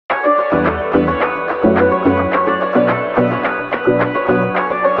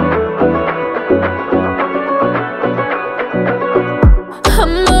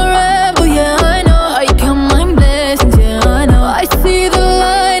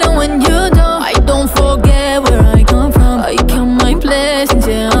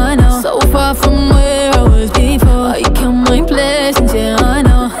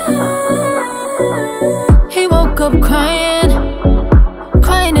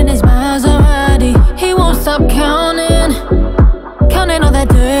in his Maserati. He won't stop counting all that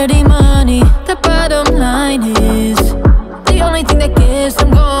dirty money. The bottom line is the only thing that gets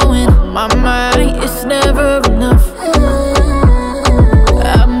him going. My mind, it's never enough.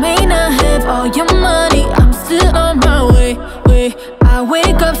 I may not have all your money, I'm still on my way. I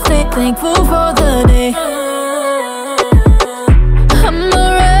wake up, stay thankful for the day. I'm a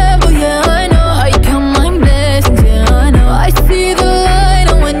rebel, yeah, I know. I count my blessings, yeah, I know. I see the light,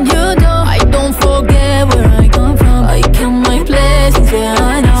 and when you don't, I don't forget where I come from. I count my blessings, yeah,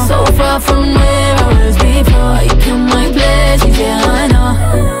 I know. So far from where I was before. I count my blessings, yeah, I know.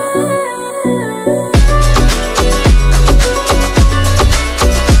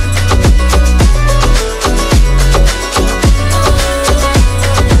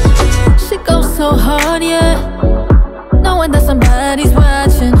 So hard, yeah, knowing that somebody's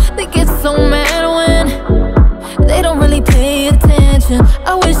watching. They get so mad when they don't really pay attention.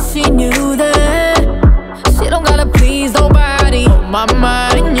 I wish she knew that she don't gotta please nobody. Oh, my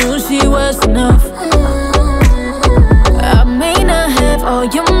mind knew she was enough. I may not have all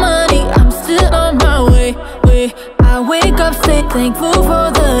your money, I'm still on my way. I wake up, stay thankful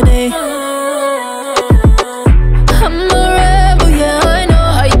for the day.